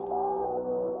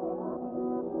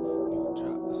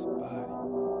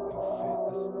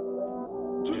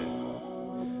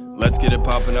Let's get it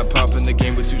poppin', I'm poppin' the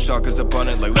game with two shockers up on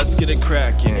it. Like, let's get it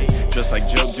crackin'. Just like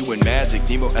Joe doing magic,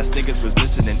 Nemo-ass niggas was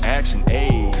missing in action.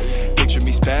 Ayy, picture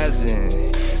me spazzin',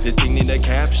 this thing need a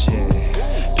caption.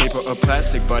 Paper or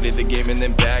plastic, body the game and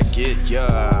then bag it,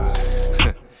 yeah.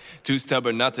 Too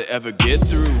stubborn not to ever get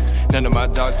through. None of my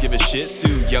dogs give a shit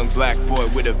suit. Young black boy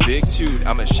with a big toot.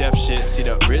 I'm a chef shit, see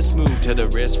the wrist move till the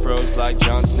wrist froze like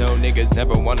Jon Snow. Niggas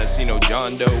never wanna see no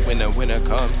John Doe. When the winter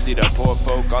comes, see the poor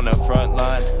folk on the front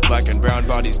line. Black and brown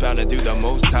bodies bound to do the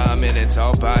most time, and it's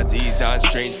all by design.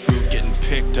 Strange fruit getting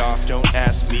picked off, don't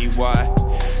ask me why.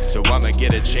 So I'ma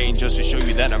get a chain just to show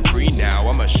you that I'm free now.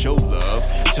 I'ma show love,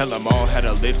 tell them all how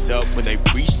to lift up when they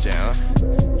reach down.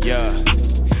 Yeah.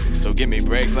 So give me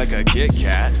break like a Kit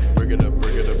Kat. Bring it up,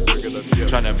 yeah.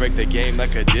 Tryna break the game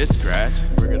like a disc scratch.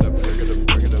 Bring it up,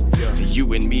 yeah.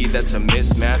 You and me, that's a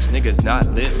mismatch. Niggas not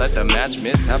lit, let the match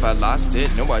missed. Have I lost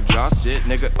it? No, I dropped it,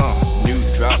 nigga. New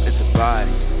drop, it's a body.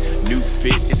 New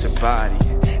fit, it's a body.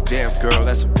 Damn girl,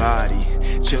 that's a body.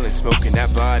 Chillin', smoking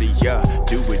that body, yeah.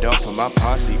 Do it all for my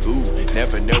posse, ooh.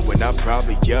 Never know when I'm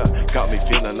probably, yeah. Got me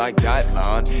feeling like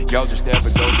Dylan. Y'all just never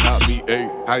gon' top me,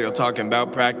 ayy. How y'all talking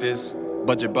about practice?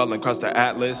 Budget ballin' across the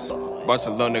Atlas.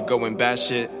 Barcelona going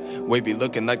batshit. Wavy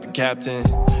looking like the captain.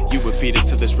 You would feed us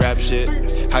to this rap shit.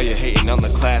 How you hating on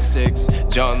the classics?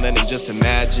 John Lennon, just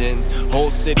imagine.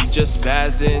 Whole city just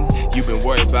spazzing. You been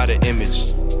worried about an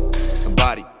image, a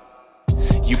body.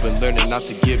 You been learning not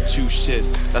to give two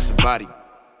shits. That's a body.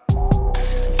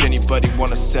 If anybody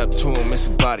wanna step to him, it's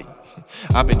a body.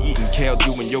 I've been eating kale,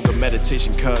 doing yoga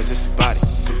meditation, cause it's a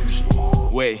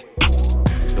body. Wait.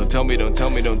 Don't tell me.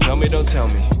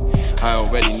 I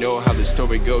already know how the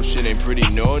story goes, shit ain't pretty,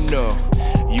 no.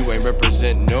 You ain't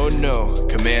represent, no.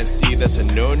 Command C,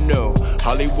 that's a no.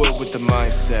 Hollywood with the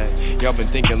mindset. Y'all been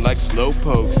thinking like slow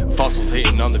pokes. Fossils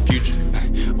hating on the future.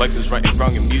 Like there's right and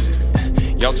wrong in music.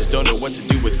 Y'all just don't know what to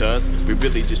do with us. We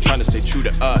really just trying to stay true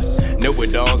to us.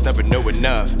 Know-it-alls never know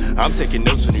enough. I'm taking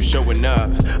notes on who's showing up.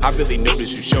 I really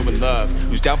notice who's showing love.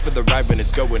 Who's down for the ride when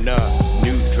it's going up.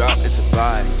 New drop, it's a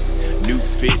body. New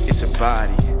fit, it's a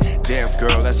body. Damn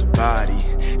girl, that's a body.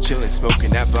 Chillin', smoking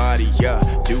that body, yeah.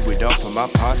 Do it all for my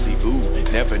posse, ooh.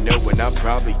 Never know when I'm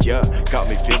probably, yeah. Got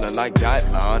me feeling like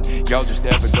Dylan. Y'all just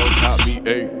never gon' top me,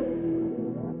 ayy.